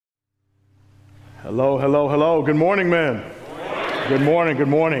Hello, hello, hello. Good morning, man. Good morning, good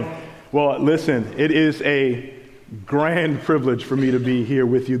morning. Well, listen, it is a grand privilege for me to be here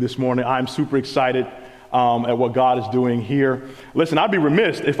with you this morning. I'm super excited at what God is doing here. Listen, I'd be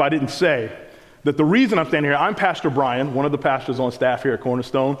remiss if I didn't say that the reason I'm standing here, I'm Pastor Brian, one of the pastors on staff here at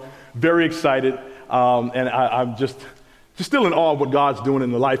Cornerstone. Very excited, and I'm just still in awe of what God's doing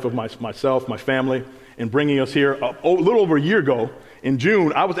in the life of myself, my family, and bringing us here. A little over a year ago, in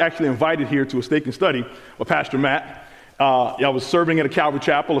June, I was actually invited here to a stake and study with Pastor Matt. I was serving at a Calvary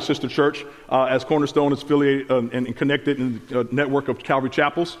Chapel, a sister church, as Cornerstone is affiliated and connected in a network of Calvary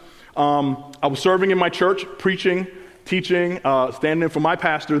Chapels. I was serving in my church, preaching, teaching, standing in for my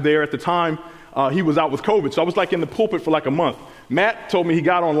pastor there at the time. He was out with COVID, so I was like in the pulpit for like a month. Matt told me he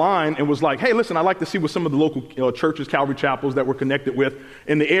got online and was like, hey, listen, I'd like to see what some of the local churches, Calvary Chapels that we're connected with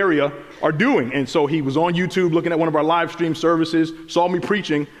in the area are doing. And so he was on YouTube looking at one of our live stream services, saw me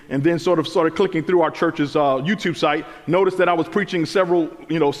preaching, and then sort of started clicking through our church's YouTube site, noticed that I was preaching several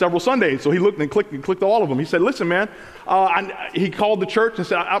Sundays. So he looked and clicked all of them. He said, listen, man, he called the church and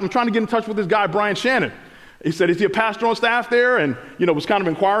said, I'm trying to get in touch with this guy, Brian Shannon. He said, is he a pastor on staff there? And, was kind of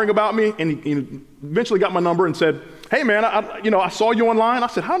inquiring about me. And he eventually got my number and said, hey, man, I saw you online. I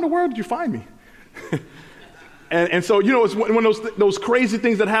said, how in the world did you find me? and so, it's when those crazy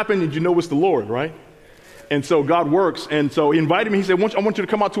things that happen, and it's the Lord, right? And so God works. And so he invited me. He said, I want you to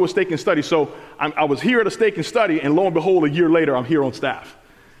come out to a stake and study. So I was here at a stake and study, and lo and behold, a year later, I'm here on staff.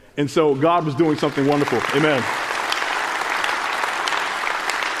 And so God was doing something wonderful. Amen.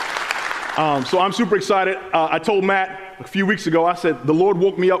 So I'm super excited. I told Matt a few weeks ago, I said, the Lord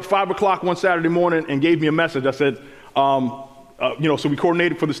woke me up 5 o'clock one Saturday morning and gave me a message. I said, so we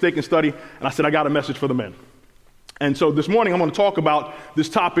coordinated for the stake and study, and I said, I got a message for the men. And so this morning I'm going to talk about this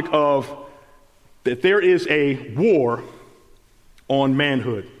topic of that there is a war on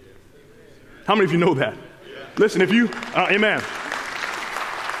manhood. How many of you know that? Listen, if you, amen.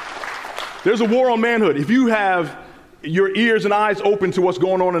 There's a war on manhood. If you have your ears and eyes open to what's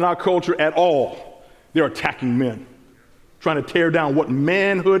going on in our culture at all, they're attacking men, trying to tear down what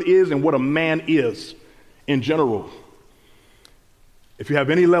manhood is and what a man is in general. If you have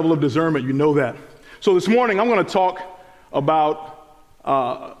any level of discernment, you know that. So this morning, I'm going to talk about,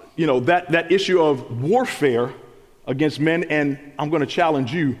 that issue of warfare against men, and I'm going to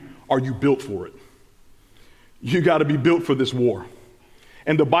challenge you, are you built for it? You got to be built for this war.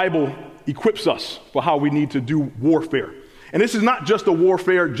 And the Bible equips us for how we need to do warfare. And this is not just a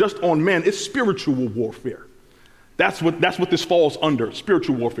warfare just on men, it's spiritual warfare. That's what this falls under,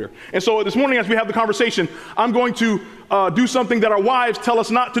 spiritual warfare. And so this morning as we have the conversation, I'm going to do something that our wives tell us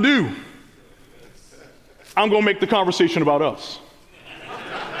not to do. I'm going to make the conversation about us.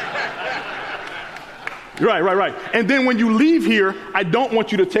 Right. And then when you leave here, I don't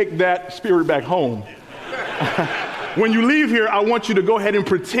want you to take that spirit back home. When you leave here, I want you to go ahead and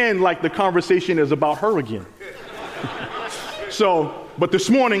pretend like the conversation is about her again. But this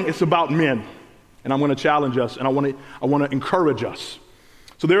morning, it's about men. And I'm going to challenge us, and I want to encourage us.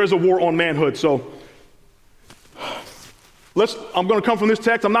 So there is a war on manhood. So I'm going to come from this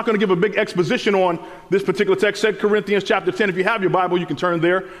text. I'm not going to give a big exposition on this particular text, 2 Corinthians chapter 10. If you have your Bible, you can turn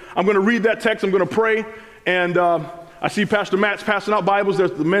there. I'm going to read that text. I'm going to pray. And I see Pastor Matt's passing out Bibles.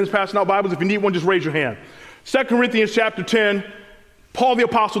 There's the men's passing out Bibles. If you need one, just raise your hand. 2 Corinthians chapter 10, Paul the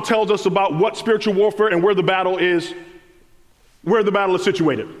Apostle tells us about what spiritual warfare and where the battle is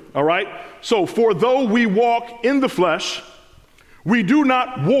situated, all right? So, for though we walk in the flesh, we do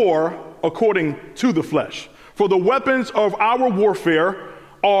not war according to the flesh. For the weapons of our warfare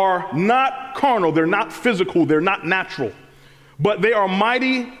are not carnal, they're not physical, they're not natural, but they are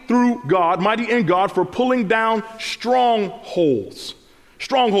mighty in God for pulling down strongholds.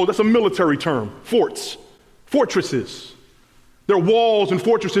 Stronghold, that's a military term, fortresses. They're walls and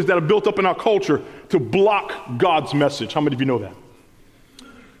fortresses that are built up in our culture to block God's message. How many of you know that?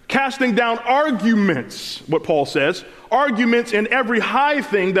 Casting down arguments, what Paul says, arguments in every high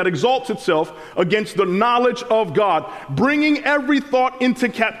thing that exalts itself against the knowledge of God, bringing every thought into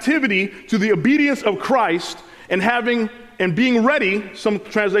captivity to the obedience of Christ, and being ready, some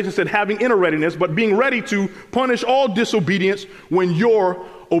translations said having inner readiness, but being ready to punish all disobedience when your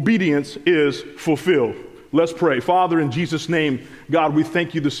obedience is fulfilled. Let's pray. Father, in Jesus' name, God, we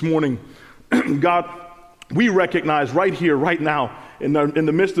thank you this morning. God, we recognize right here, right now, in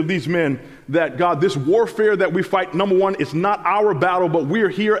the midst of these men, that, God, this warfare that we fight, number one, it's not our battle, but we're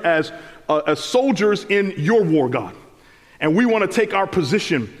here as soldiers in your war, God. And we want to take our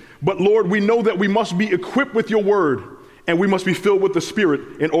position. But, Lord, we know that we must be equipped with your word, and we must be filled with the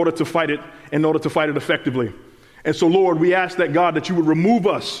Spirit in order to fight it effectively. And so, Lord, we ask that, God, that you would remove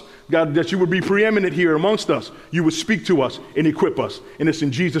us, God, that you would be preeminent here amongst us. You would speak to us and equip us. And it's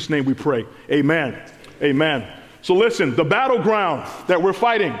in Jesus' name we pray. Amen. Amen. So listen, the battleground that we're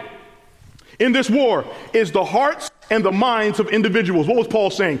fighting in this war is the hearts and the minds of individuals. What was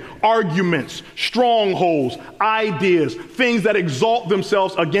Paul saying? Arguments, strongholds, ideas, things that exalt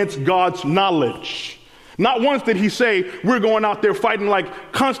themselves against God's knowledge. Not once did he say, we're going out there fighting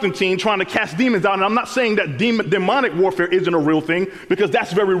like Constantine, trying to cast demons out. And I'm not saying that demonic warfare isn't a real thing, because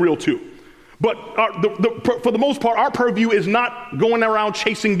that's very real too. But for the most part, our purview is not going around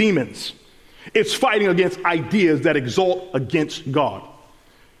chasing demons. It's fighting against ideas that exalt against God.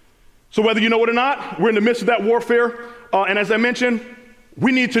 So whether you know it or not, we're in the midst of that warfare. And as I mentioned,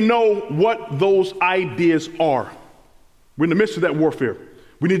 we need to know what those ideas are. We're in the midst of that warfare.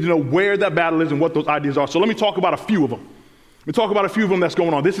 We need to know where that battle is and what those ideas are. So let me talk about a few of them. Let me talk about a few of them that's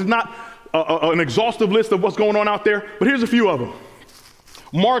going on. This is not an exhaustive list of what's going on out there, but here's a few of them.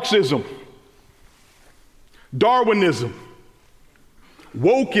 Marxism, Darwinism,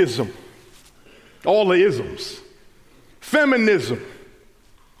 wokeism, all the isms, feminism,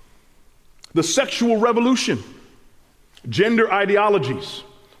 the sexual revolution, gender ideologies.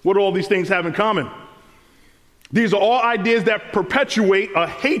 What do all these things have in common? These are all ideas that perpetuate a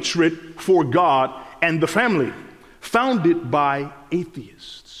hatred for God and the family, founded by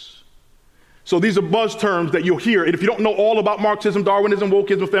atheists. So these are buzz terms that you'll hear. And if you don't know all about Marxism, Darwinism,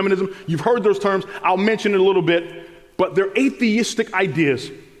 wokeism, feminism, you've heard those terms. I'll mention it a little bit, but they're atheistic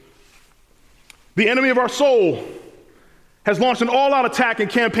ideas. The enemy of our soul has launched an all-out attack and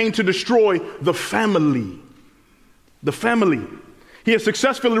campaign to destroy the family. The family. He has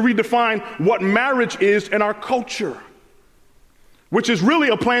successfully redefined what marriage is in our culture, which is really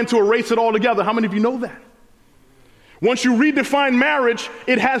a plan to erase it altogether. How many of you know that? Once you redefine marriage,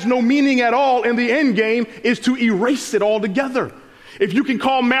 it has no meaning at all, and the end game is to erase it altogether. If you can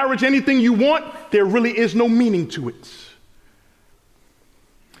call marriage anything you want, there really is no meaning to it.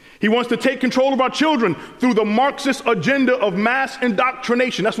 He wants to take control of our children through the Marxist agenda of mass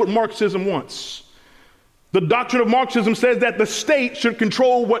indoctrination. That's what Marxism wants. The doctrine of Marxism says that the state should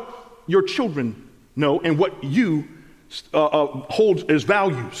control what your children know and what you hold as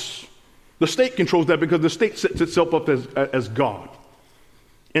values. The state controls that because the state sets itself up as God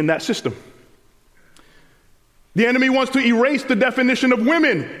in that system. The enemy wants to erase the definition of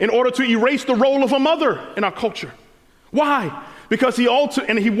women in order to erase the role of a mother in our culture. Why? Because he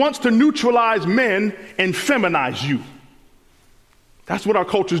wants to neutralize men and feminize you. That's what our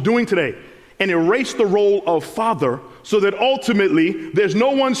culture is doing today. And erase the role of father so that ultimately there's no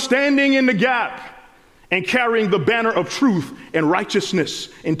one standing in the gap and carrying the banner of truth and righteousness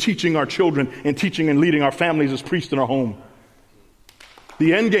and teaching our children and teaching and leading our families as priests in our home.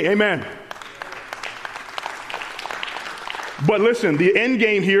 The end game, amen. But listen, the end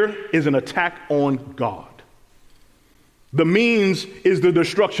game here is an attack on God. The means is the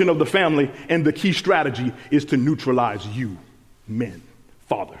destruction of the family, and the key strategy is to neutralize you, men,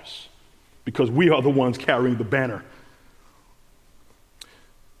 fathers, because we are the ones carrying the banner.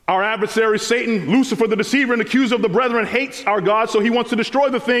 Our adversary, Satan, Lucifer, the deceiver and accuser of the brethren, hates our God, so he wants to destroy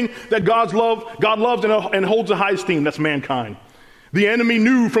the thing that God loves and holds in high esteem. That's mankind. The enemy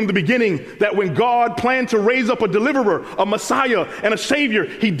knew from the beginning that when God planned to raise up a deliverer, a Messiah, and a Savior,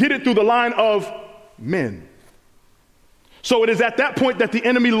 he did it through the line of men. So it is at that point that the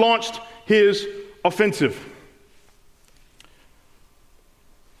enemy launched his offensive.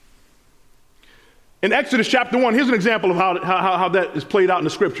 In Exodus chapter 1, here's an example of how that is played out in the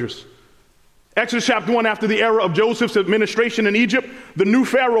scriptures. Exodus chapter 1, after the era of Joseph's administration in Egypt, the new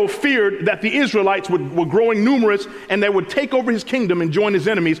Pharaoh feared that the Israelites were growing numerous and they would take over his kingdom and join his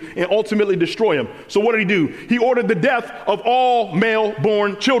enemies and ultimately destroy him. So what did he do? He ordered the death of all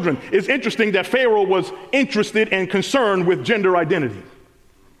male-born children. It's interesting that Pharaoh was interested and concerned with gender identity.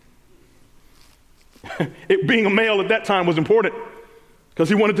 It being a male at that time was important, because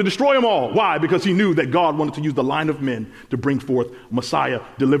he wanted to destroy them all. Why? Because he knew that God wanted to use the line of men to bring forth Messiah,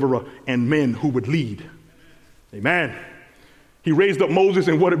 deliverer, and men who would lead. Amen. He raised up Moses,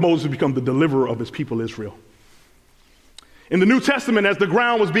 and what did Moses become? The deliverer of his people Israel. In the New Testament, as the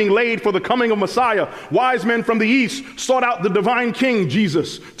ground was being laid for the coming of Messiah, wise men from the east sought out the divine king,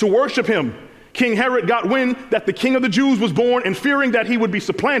 Jesus, to worship him. King Herod got wind that the king of the Jews was born, and fearing that he would be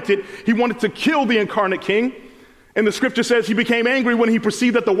supplanted, he wanted to kill the incarnate king. And the scripture says he became angry when he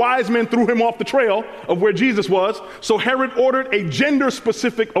perceived that the wise men threw him off the trail of where Jesus was. So Herod ordered a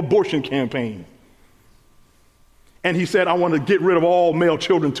gender-specific abortion campaign. And he said, I want to get rid of all male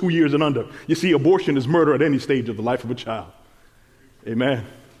children 2 years and under. You see, abortion is murder at any stage of the life of a child. Amen.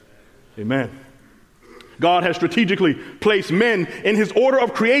 Amen. God has strategically placed men in his order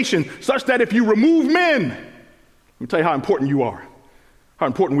of creation such that if you remove men, let me tell you how important you are, how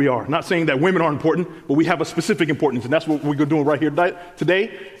important we are. Not saying that women aren't important, but we have a specific importance, and that's what we're doing right here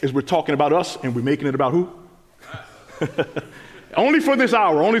today, is we're talking about us, and we're making it about who? Only for this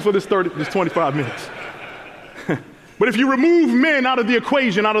hour, only for this 25 minutes. But if you remove men out of the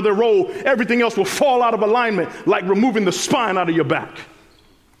equation, out of their role, everything else will fall out of alignment, like removing the spine out of your back.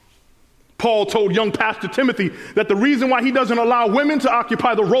 Paul told young Pastor Timothy that the reason why he doesn't allow women to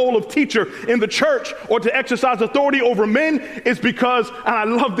occupy the role of teacher in the church or to exercise authority over men is because, and I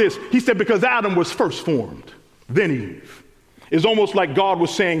love this, he said because Adam was first formed, then Eve. It's almost like God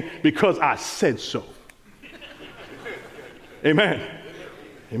was saying, because I said so. Amen.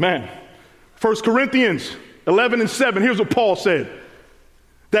 Amen. 1 Corinthians 11:7, here's what Paul said,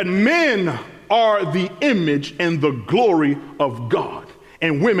 that men are the image and the glory of God,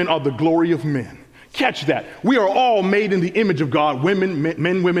 and women are the glory of men. Catch that. We are all made in the image of God, women,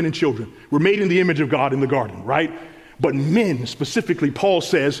 men, women, and children. We're made in the image of God in the garden, right? But men, specifically, Paul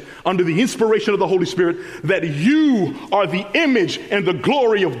says, under the inspiration of the Holy Spirit, that you are the image and the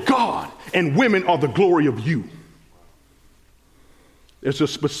glory of God, and women are the glory of you. There's a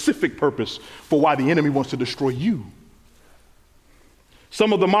specific purpose for why the enemy wants to destroy you.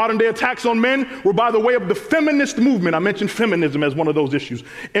 Some of the modern day attacks on men were by the way of the feminist movement. I mentioned feminism as one of those issues.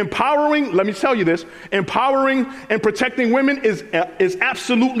 Empowering, let me tell you this, empowering and protecting women is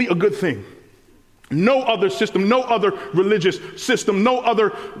absolutely a good thing. No other system, no other religious system,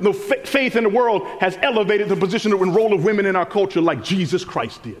 no faith in the world has elevated the position and role of women in our culture like Jesus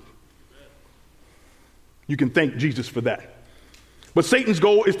Christ did. You can thank Jesus for that. But Satan's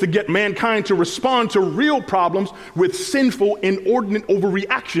goal is to get mankind to respond to real problems with sinful, inordinate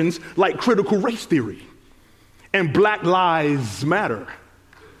overreactions like critical race theory and Black Lives Matter.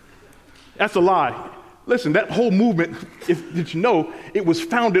 That's a lie. Listen, that whole movement, did you know, it was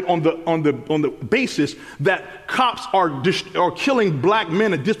founded on the basis that cops are killing black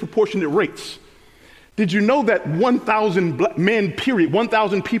men at disproportionate rates. Did you know that 1,000 men, period,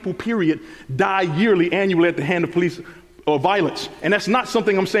 1,000 people, period, die yearly, annually at the hand of police or violence? And that's not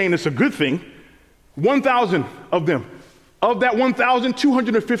something I'm saying it's a good thing. 1,000 of them. Of that 1,000,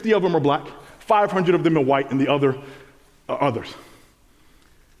 250 of them are black, 500 of them are white, and the other are others.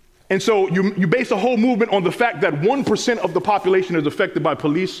 And so you base a whole movement on the fact that 1% of the population is affected by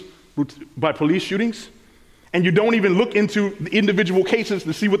police shootings, and you don't even look into the individual cases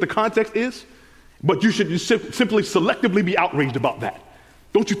to see what the context is, but you should just simply selectively be outraged about that.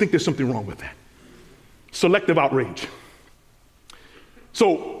 Don't you think there's something wrong with that? Selective outrage.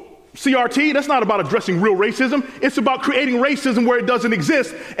 So CRT, that's not about addressing real racism. It's about creating racism where it doesn't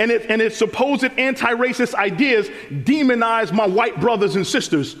exist, and its supposed anti-racist ideas demonize my white brothers and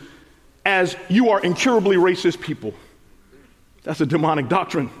sisters as you are incurably racist people. That's a demonic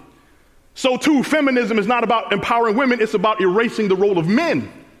doctrine. So too, feminism is not about empowering women, it's about erasing the role of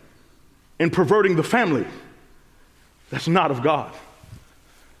men and perverting the family. That's not of God.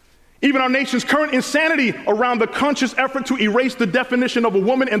 Even our nation's current insanity around the conscious effort to erase the definition of a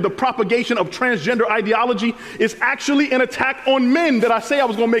woman and the propagation of transgender ideology is actually an attack on men that I say I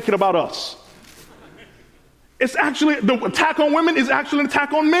was going to make it about us. It's actually, the attack on women is actually an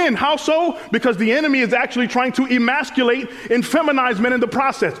attack on men. How so? Because the enemy is actually trying to emasculate and feminize men in the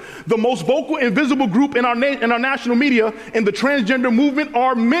process. The most vocal and visible group in our national media in the transgender movement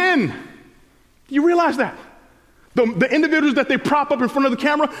are men. Do you realize that? The individuals that they prop up in front of the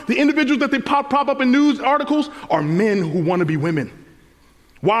camera, the individuals that they prop up in news articles are men who want to be women.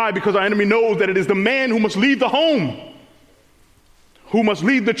 Why? Because our enemy knows that it is the man who must lead the home, who must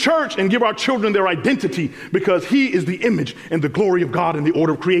lead the church and give our children their identity, because he is the image and the glory of God in the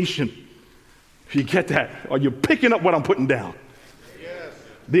order of creation. If you get that, are you picking up what I'm putting down? Yes.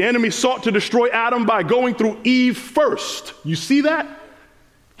 The enemy sought to destroy Adam by going through Eve first. You see that?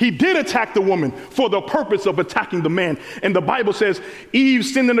 He did attack the woman for the purpose of attacking the man. And the Bible says Eve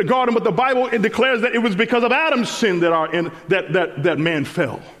sinned in the garden, but the Bible declares that it was because of Adam's sin that man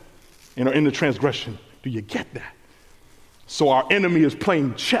fell in the transgression. Do you get that? So our enemy is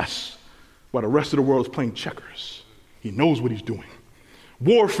playing chess while the rest of the world is playing checkers. He knows what he's doing.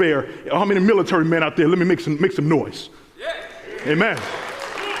 Warfare. How many military men out there? Let me make some noise. Yeah. Amen.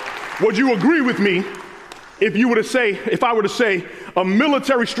 Would you agree with me if I were to say a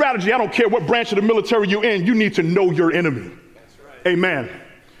military strategy, I don't care what branch of the military you're in, you need to know your enemy. That's right. Amen.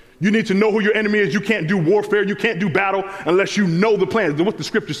 You need to know who your enemy is. You can't do warfare. You can't do battle unless you know the plans. What the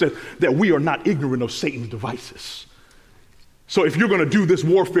scripture says, that we are not ignorant of Satan's devices. So if you're going to do this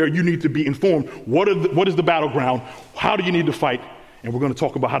warfare, you need to be informed. What is the battleground? How do you need to fight? And we're going to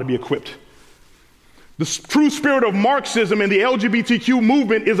talk about how to be equipped. The true spirit of Marxism and the LGBTQ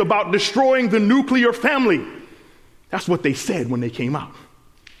movement is about destroying the nuclear family. That's what they said when they came out.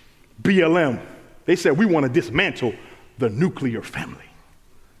 BLM. They said, we want to dismantle the nuclear family.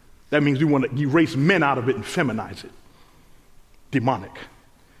 That means we want to erase men out of it and feminize it. Demonic.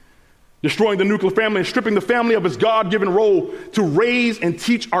 Destroying the nuclear family and stripping the family of its God-given role to raise and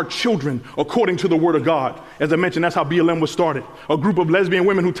teach our children according to the Word of God. As I mentioned, that's how BLM was started. A group of lesbian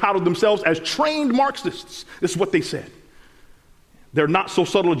women who titled themselves as trained Marxists. This is what they said. Their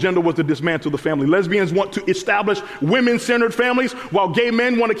not-so-subtle agenda was to dismantle the family. Lesbians want to establish women-centered families, while gay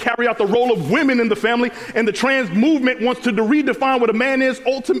men want to carry out the role of women in the family. And the trans movement wants to redefine what a man is,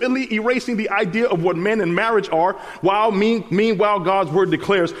 ultimately erasing the idea of what men in marriage are, while meanwhile God's word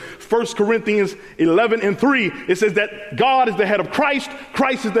declares, 1 Corinthians 11:3, it says that God is the head of Christ,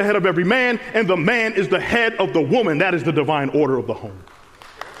 Christ is the head of every man, and the man is the head of the woman. That is the divine order of the home.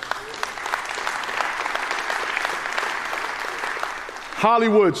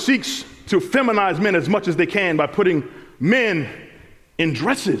 Hollywood seeks to feminize men as much as they can by putting men in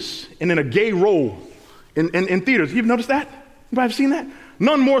dresses and in a gay role in theaters. You've noticed that? Anybody have seen that?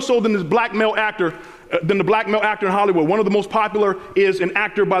 None more so than the black male actor in Hollywood. One of the most popular is an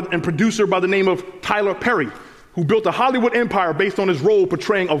actor and producer by the name of Tyler Perry, who built a Hollywood empire based on his role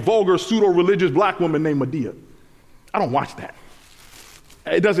portraying a vulgar, pseudo-religious black woman named Medea. I don't watch that.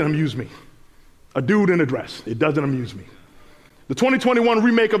 It doesn't amuse me. A dude in a dress. It doesn't amuse me. The 2021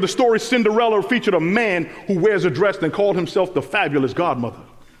 remake of the story Cinderella featured a man who wears a dress and called himself the fabulous godmother.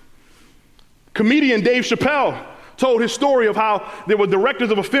 Comedian Dave Chappelle told his story of how there were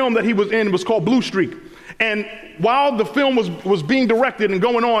directors of a film that he was in. It was called Blue Streak. And while the film was being directed and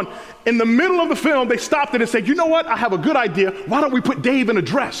going on, in the middle of the film, they stopped it and said, you know what? I have a good idea. Why don't we put Dave in a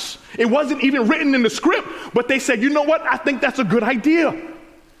dress? It wasn't even written in the script, but they said, you know what? I think that's a good idea.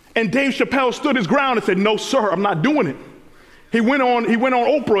 And Dave Chappelle stood his ground and said, no, sir, I'm not doing it. He went on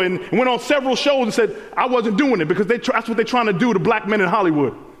Oprah and went on several shows and said, I wasn't doing it, because that's what they're trying to do to black men in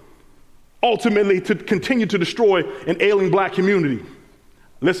Hollywood. Ultimately, to continue to destroy an ailing black community.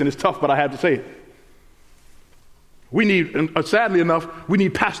 Listen, it's tough, but I have to say it. We need, and sadly enough, we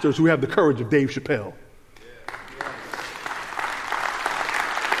need pastors who have the courage of Dave Chappelle.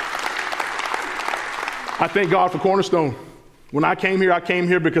 I thank God for Cornerstone. When I came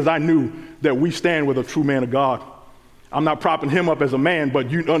here because I knew that we stand with a true man of God. I'm not propping him up as a man,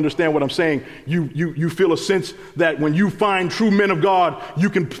 but you understand what I'm saying. You feel a sense that when you find true men of God, you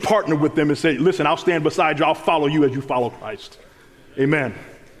can partner with them and say, listen, I'll stand beside you. I'll follow you as you follow Christ. Amen.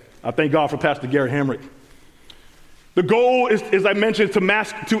 I thank God for Pastor Gary Hamrick. The goal is, as I mentioned,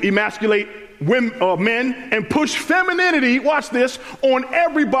 to emasculate men and push femininity, watch this, on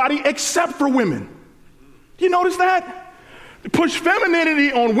everybody except for women. Do you notice that? They push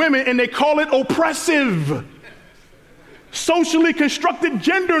femininity on women and they call it oppressive. Socially constructed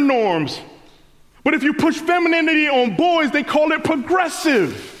gender norms. But if you push femininity on boys, they call it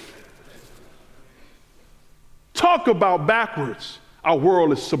progressive. Talk about backwards. Our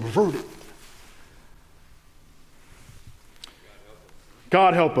world is subverted.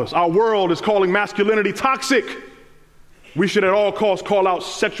 God help us. Our world is calling masculinity toxic. We should at all costs call out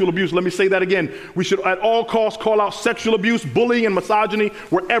sexual abuse. Let me say that again. We should at all costs call out sexual abuse, bullying, and misogyny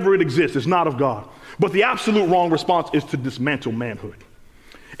wherever it exists. It's not of God. But the absolute wrong response is to dismantle manhood.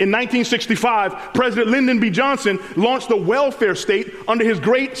 In 1965, President Lyndon B. Johnson launched the welfare state under his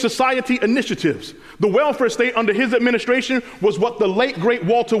Great Society initiatives. The welfare state under his administration was what the late, great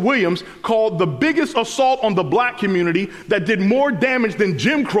Walter Williams called the biggest assault on the black community that did more damage than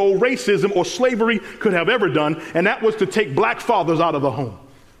Jim Crow, racism, or slavery could have ever done, and that was to take black fathers out of the home.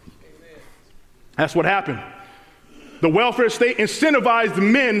 Amen. That's what happened. The welfare state incentivized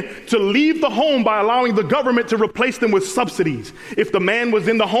men to leave the home by allowing the government to replace them with subsidies. If the man was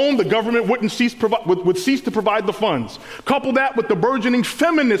in the home, the government would cease to provide the funds. Couple that with the burgeoning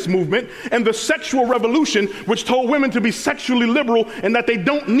feminist movement and the sexual revolution, which told women to be sexually liberal and that they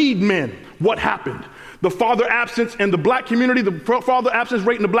don't need men. What happened? The father absence in the black community, the father absence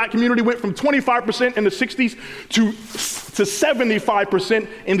rate in the black community went from 25% in the 60s to 75%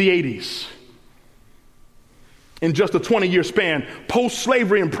 in the 80s. In just a 20-year span,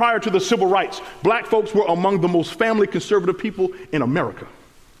 post-slavery and prior to the civil rights, black folks were among the most family conservative people in America.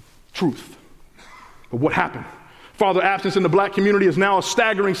 Truth. But what happened? Father absence in the black community is now a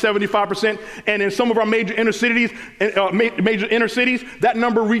staggering 75%, and in some of our major inner cities, that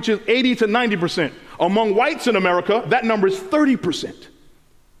number reaches 80 to 90%. Among whites in America, that number is 30%.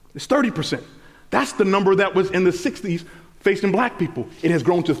 It's 30%. That's the number that was in the 60s facing black people. It has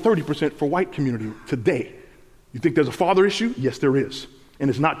grown to 30% for white community today. You think there's a father issue? Yes, there is. And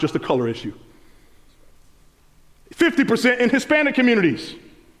it's not just a color issue. 50% in Hispanic communities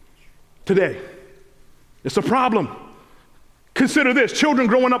today. It's a problem. Consider this, children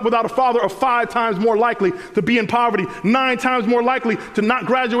growing up without a father are 5 times more likely to be in poverty, 9 times more likely to not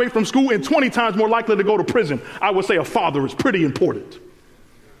graduate from school, and 20 times more likely to go to prison. I would say a father is pretty important.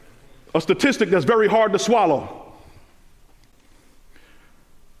 A statistic that's very hard to swallow.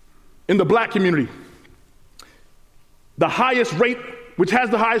 In the black community, the highest rate, which has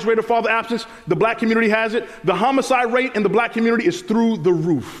the highest rate of father absence, the black community has it. The homicide rate in the black community is through the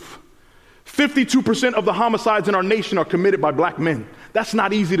roof. 52% of the homicides in our nation are committed by black men. That's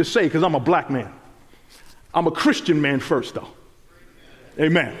not easy to say because I'm a black man. I'm a Christian man first, though.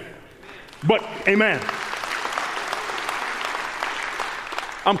 Amen. But, amen.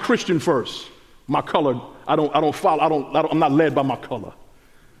 I'm Christian first. My color, I'm not led by my color.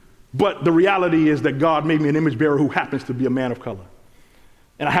 But the reality is that God made me an image bearer who happens to be a man of color.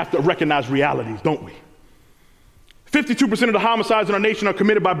 And I have to recognize realities, don't we? 52% of the homicides in our nation are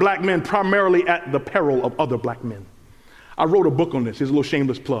committed by black men, primarily at the peril of other black men. I wrote a book on this. Here's a little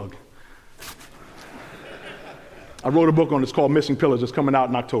shameless plug. I wrote a book on this called Missing Pillars. It's coming out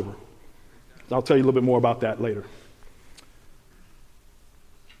in October. I'll tell you a little bit more about that later.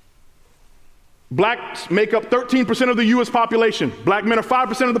 Blacks make up 13% of the U.S. population. Black men are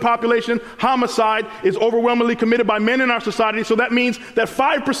 5% of the population. Homicide is overwhelmingly committed by men in our society, so that means that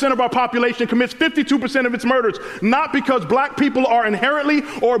 5% of our population commits 52% of its murders, not because black people are inherently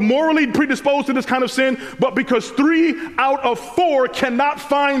or morally predisposed to this kind of sin, but because 3 out of 4 cannot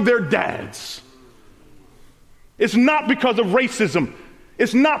find their dads. It's not because of racism.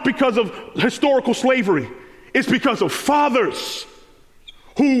 It's not because of historical slavery. It's because of fathers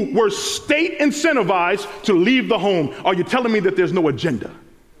who were state incentivized to leave the home. Are you telling me that there's no agenda?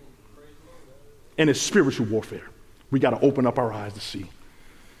 And it's spiritual warfare. We got to open up our eyes to see.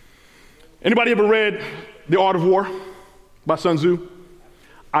 Anybody ever read The Art of War by Sun Tzu?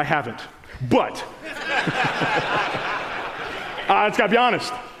 I haven't. But, I just got to be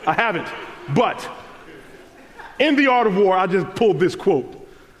honest, I haven't. But, in The Art of War, I just pulled this quote.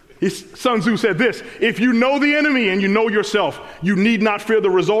 Sun Tzu said this: if you know the enemy and you know yourself, you need not fear the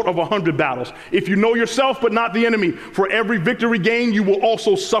result of 100 battles. If you know yourself but not the enemy, for every victory gained, you will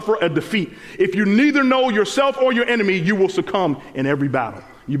also suffer a defeat. If you neither know yourself or your enemy, you will succumb in every battle.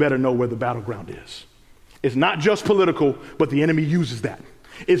 You better know where the battleground is. It's not just political, but the enemy uses that.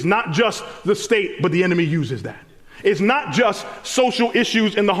 It's not just the state, but the enemy uses that. It's not just social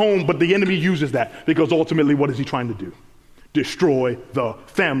issues in the home, but the enemy uses that, because ultimately, what is he trying to do? Destroy the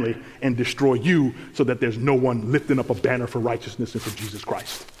family and destroy you, so that there's no one lifting up a banner for righteousness and for Jesus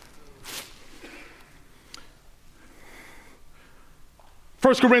Christ.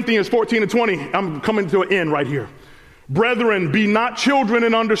 1 Corinthians 14:20, I'm coming to an end right here. Brethren, be not children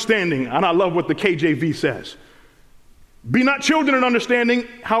in understanding. And I love what the KJV says. Be not children in understanding,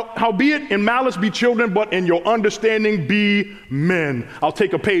 howbeit in malice be children, but in your understanding be men. I'll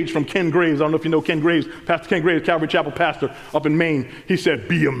take a page from Ken Graves. I don't know if you know Ken Graves, Pastor Ken Graves, Calvary Chapel pastor up in Maine. He said,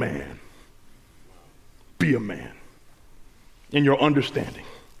 be a man. Be a man in your understanding.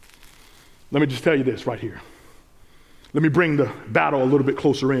 Let me just tell you this right here. Let me bring the battle a little bit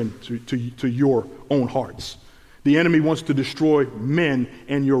closer in to your own hearts. The enemy wants to destroy men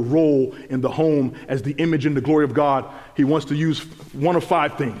and your role in the home as the image and the glory of God. He wants to use one of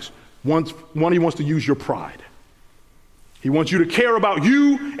 5 things. One, he wants to use your pride. He wants you to care about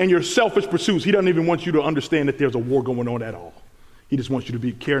you and your selfish pursuits. He doesn't even want you to understand that there's a war going on at all. He just wants you to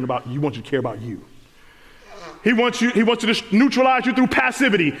be caring about, he wants you to care about you. He wants to neutralize you through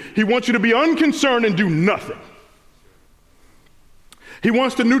passivity. He wants you to be unconcerned and do nothing. He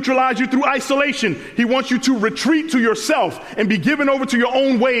wants to neutralize you through isolation. He wants you to retreat to yourself and be given over to your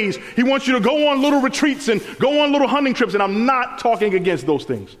own ways. He wants you to go on little retreats and go on little hunting trips. And I'm not talking against those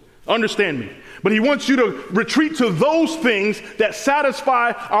things. Understand me. But he wants you to retreat to those things that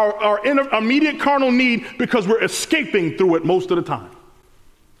satisfy our immediate carnal need, because we're escaping through it most of the time.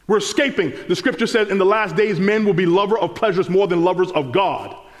 We're escaping. The scripture says in the last days, men will be lovers of pleasures more than lovers of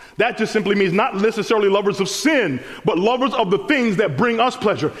God. That just simply means not necessarily lovers of sin, but lovers of the things that bring us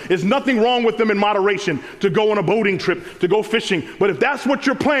pleasure. There's nothing wrong with them in moderation, to go on a boating trip, to go fishing. But if that's what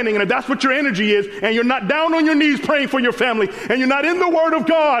you're planning, and if that's what your energy is, and you're not down on your knees praying for your family, and you're not in the Word of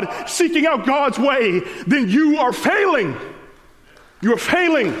God seeking out God's way, then you are failing. You are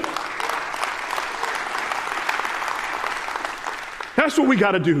failing. That's what we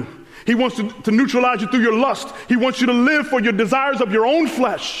got to do. He wants to neutralize you through your lust. He wants you to live for your desires of your own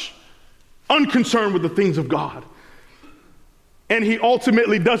flesh, unconcerned with the things of God. And he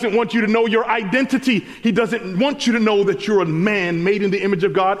ultimately doesn't want you to know your identity. He doesn't want you to know that you're a man made in the image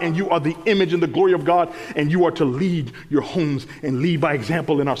of God, and you are the image and the glory of God, and you are to lead your homes and lead by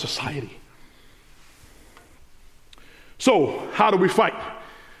example in our society. So how do we fight?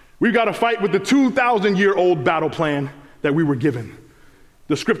 We've got to fight with the 2,000-year-old battle plan that we were given.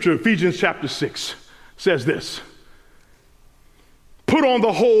 The scripture, Ephesians chapter 6, says this: put on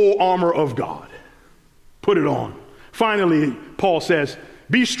the whole armor of God. Put it on. Finally, Paul says,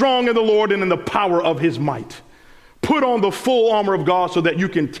 be strong in the Lord and in the power of his might. Put on the full armor of God so that you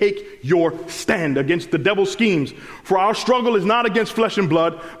can take your stand against the devil's schemes. For our struggle is not against flesh and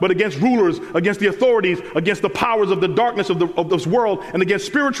blood, but against rulers, against the authorities, against the powers of the darkness of this world, and against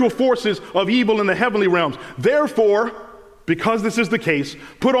spiritual forces of evil in the heavenly realms. Therefore, because this is the case,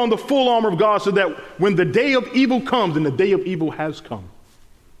 put on the full armor of God so that when the day of evil comes, and the day of evil has come,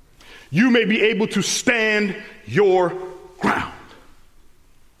 you may be able to stand your ground.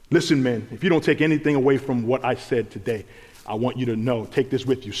 Listen, men, if you don't take anything away from what I said today, I want you to know, take this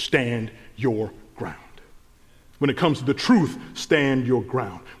with you, stand your ground. When it comes to the truth, stand your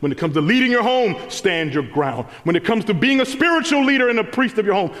ground. When it comes to leading your home, stand your ground. When it comes to being a spiritual leader and a priest of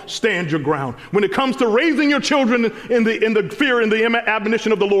your home, stand your ground. When it comes to raising your children in the fear and the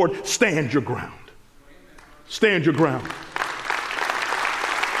admonition of the Lord, stand your ground. Stand your ground.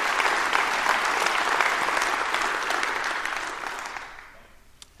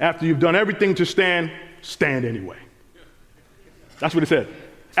 After you've done everything to stand, stand anyway. That's what it said.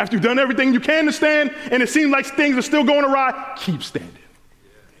 After you've done everything you can to stand, and it seems like things are still going awry, keep standing.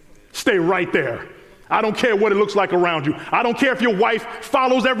 Stay right there. I don't care what it looks like around you. I don't care if your wife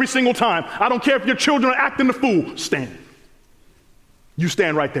follows every single time. I don't care if your children are acting the fool. Stand. You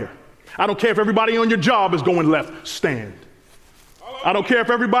stand right there. I don't care if everybody on your job is going left. Stand. I don't care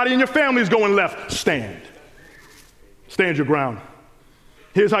if everybody in your family is going left. Stand. Stand your ground.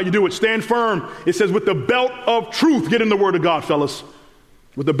 Here's how you do it. Stand firm. It says with the belt of truth. Get in the word of God, fellas.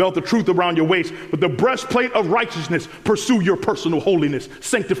 With the belt of truth around your waist. With the breastplate of righteousness. Pursue your personal holiness.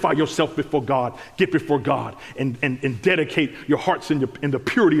 Sanctify yourself before God. Get before God. And dedicate your hearts in the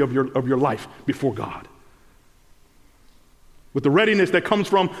purity of your life before God. With the readiness that comes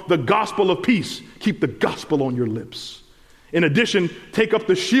from the gospel of peace. Keep the gospel on your lips. In addition, take up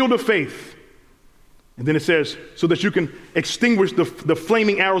the shield of faith. And then it says, so that you can extinguish the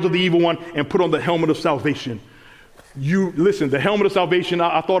flaming arrows of the evil one and put on the helmet of salvation. Listen, the helmet of salvation,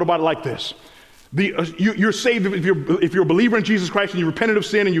 I thought about it like this. You're saved if you're a believer in Jesus Christ and you repented of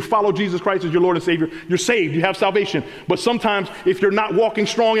sin and you follow Jesus Christ as your Lord and Savior, you're saved, you have salvation. But sometimes if you're not walking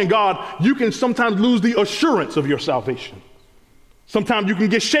strong in God, you can sometimes lose the assurance of your salvation. Sometimes you can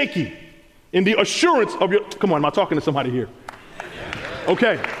get shaky in the assurance of your, come on, am I talking to somebody here?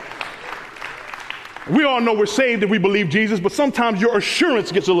 Okay. We all know we're saved if we believe Jesus, but sometimes your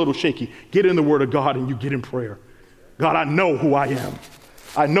assurance gets a little shaky. Get in the word of God and you get in prayer. God, I know who I am.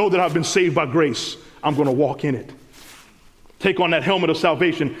 I know that I've been saved by grace. I'm going to walk in it. Take on that helmet of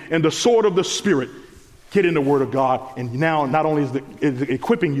salvation and the sword of the Spirit. Get in the word of God. And now not only is it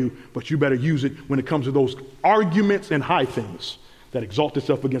equipping you, but you better use it when it comes to those arguments and high things that exalt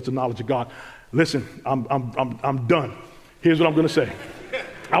itself against the knowledge of God. Listen, I'm done. Here's what I'm going to say.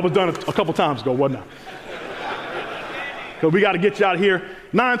 I was done a couple times ago, wasn't I? Because we got to get you out of here.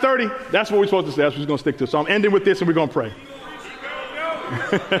 9:30, that's what we're supposed to say. That's what we're going to stick to. So I'm ending with this and we're going to pray.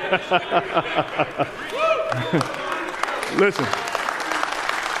 Listen.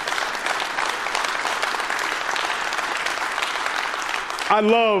 I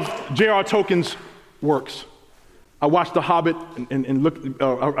love J.R. Tolkien's works. I watched The Hobbit and looked.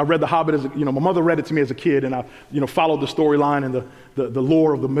 I read The Hobbit as my mother read it to me as a kid, and I followed the storyline and the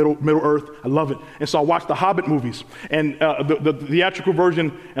lore of the Middle Earth. I love it, and so I watched the Hobbit movies and the theatrical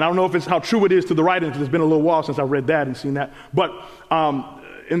version. And I don't know if it's how true it is to the writing, because it's been a little while since I read that and seen that. But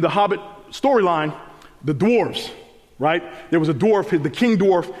in the Hobbit storyline, the dwarves, right? There was a dwarf, the king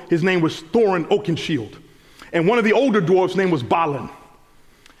dwarf. His name was Thorin Oakenshield, and one of the older dwarfs' name was Balin,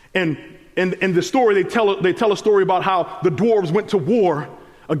 and in the story, they tell a story about how the dwarves went to war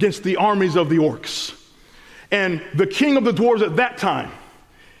against the armies of the orcs. And the king of the dwarves at that time,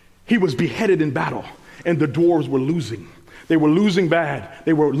 he was beheaded in battle, and the dwarves were losing. They were losing bad.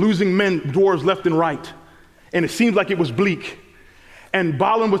 They were losing men, dwarves left and right. And it seemed like it was bleak. And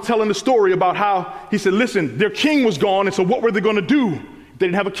Balin was telling the story about how he said, listen, their king was gone, and so what were they going to do? They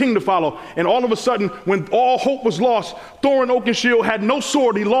didn't have a king to follow. And all of a sudden, when all hope was lost, Thorin Oakenshield had no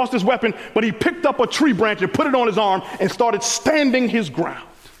sword. He lost his weapon, but he picked up a tree branch and put it on his arm and started standing his ground.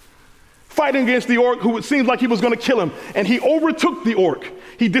 fighting against the orc who it seemed like he was going to kill him. And he overtook the orc.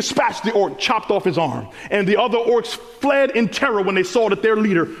 He dispatched the orc, chopped off his arm. And the other orcs fled in terror when they saw that their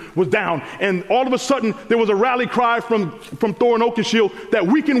leader was down. And all of a sudden, there was a rally cry from Thorin Oakenshield that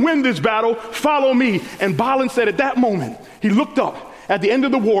we can win this battle, follow me. And Balin said at that moment, he looked up at the end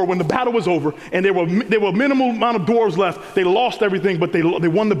of the war when the battle was over and there were a minimal amount of dwarves left. They lost everything, but they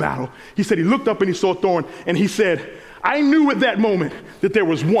won the battle. He said he looked up and he saw Thorin and he said, I knew at that moment that there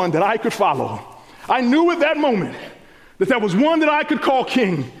was one that I could follow. I knew at that moment that there was one that I could call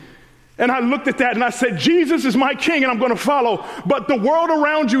king. And I looked at that and I said, Jesus is my king and I'm going to follow. But the world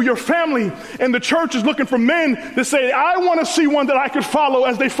around you, your family and the church is looking for men that say, I want to see one that I could follow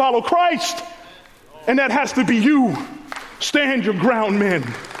as they follow Christ. And that has to be you. Stand your ground, men.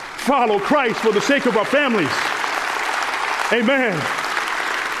 Follow Christ for the sake of our families. Amen.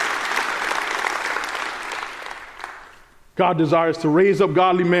 God desires to raise up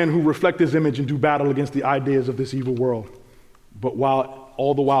godly men who reflect his image and do battle against the ideas of this evil world, but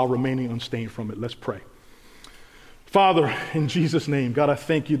all the while remaining unstained from it. Let's pray. Father, in Jesus' name, God, I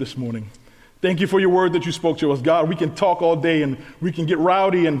thank you this morning. Thank you for your word that you spoke to us. God, we can talk all day and we can get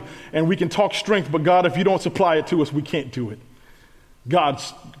rowdy and we can talk strength, but God, if you don't supply it to us, we can't do it. God,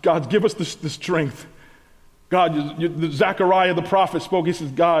 give us the strength. God, Zechariah the prophet spoke. He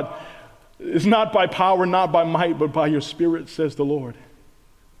says, God, it's not by power, not by might, but by your Spirit, says the Lord.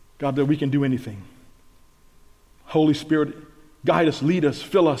 God, that we can do anything. Holy Spirit, guide us, lead us,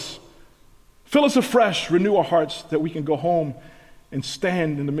 fill us. Fill us afresh, renew our hearts that we can go home and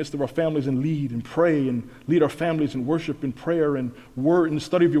stand in the midst of our families and lead and pray and lead our families in worship and prayer and word and the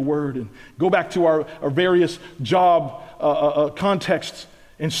study of your word and go back to our various job contexts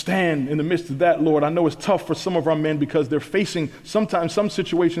and stand in the midst of that, Lord. I know it's tough for some of our men because they're facing, sometimes some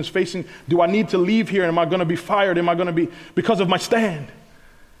situations facing, do I need to leave here? Am I going to be fired? Am I going to be, because of my stand?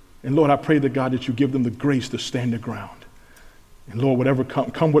 And Lord, I pray that God, that you give them the grace to stand their ground. And Lord, whatever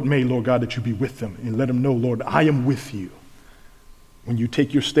come what may, Lord God, that you be with them and let them know, Lord, I am with you. When you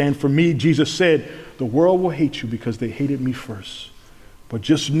take your stand for me, Jesus said, the world will hate you because they hated me first. But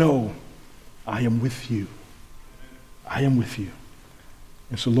just know, I am with you. I am with you.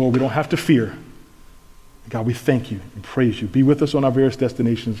 And so, Lord, we don't have to fear. God, we thank you and praise you. Be with us on our various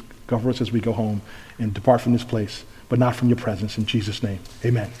destinations. Cover us as we go home and depart from this place, but not from your presence. In Jesus' name,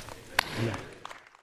 amen. Amen.